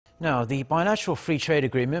Now, the bilateral free trade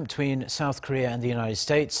agreement between South Korea and the United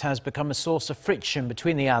States has become a source of friction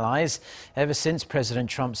between the allies ever since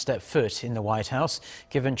President Trump stepped foot in the White House.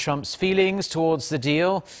 Given Trump's feelings towards the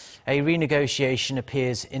deal, a renegotiation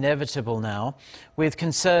appears inevitable now. With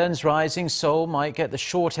concerns rising, Seoul might get the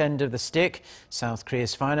short end of the stick. South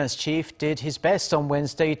Korea's finance chief did his best on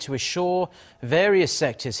Wednesday to assure various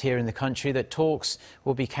sectors here in the country that talks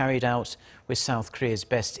will be carried out with South Korea's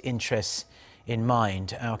best interests in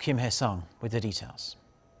mind. Our Kim Hyesung with the details.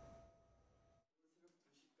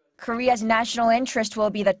 Korea's national interest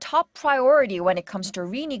will be the top priority when it comes to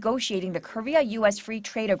renegotiating the Korea-U.S. free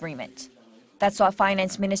trade agreement. That's what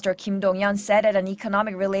Finance Minister Kim Dong-yeon said at an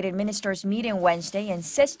economic-related ministers' meeting Wednesday,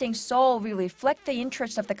 insisting Seoul will reflect the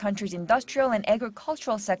interests of the country's industrial and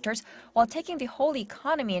agricultural sectors while taking the whole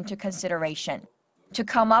economy into consideration. To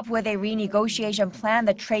come up with a renegotiation plan,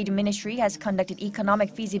 the Trade Ministry has conducted economic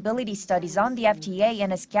feasibility studies on the FTA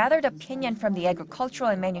and has gathered opinion from the agricultural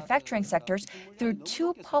and manufacturing sectors through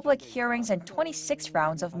 2 public hearings and 26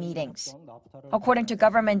 rounds of meetings. According to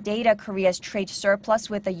government data, Korea's trade surplus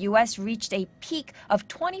with the U.S. reached a peak of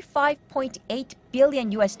 $25.8 billion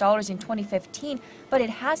in 2015, but it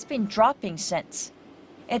has been dropping since.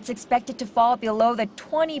 It's expected to fall below the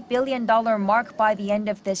 $20 billion mark by the end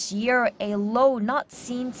of this year, a low not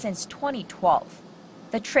seen since 2012.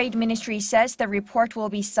 The Trade Ministry says the report will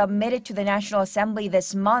be submitted to the National Assembly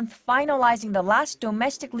this month, finalizing the last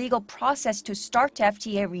domestic legal process to start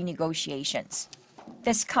FTA renegotiations.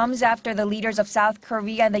 This comes after the leaders of South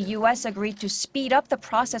Korea and the U.S. agreed to speed up the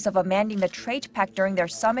process of amending the trade pact during their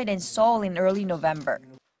summit in Seoul in early November.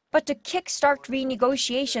 But to kickstart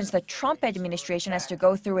renegotiations, the Trump administration has to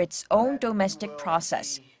go through its own domestic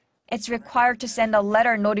process. It's required to send a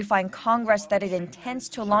letter notifying Congress that it intends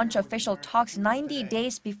to launch official talks 90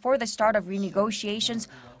 days before the start of renegotiations,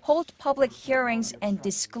 hold public hearings, and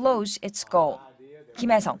disclose its goal. Kim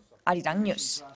Hyesung, Arirang News.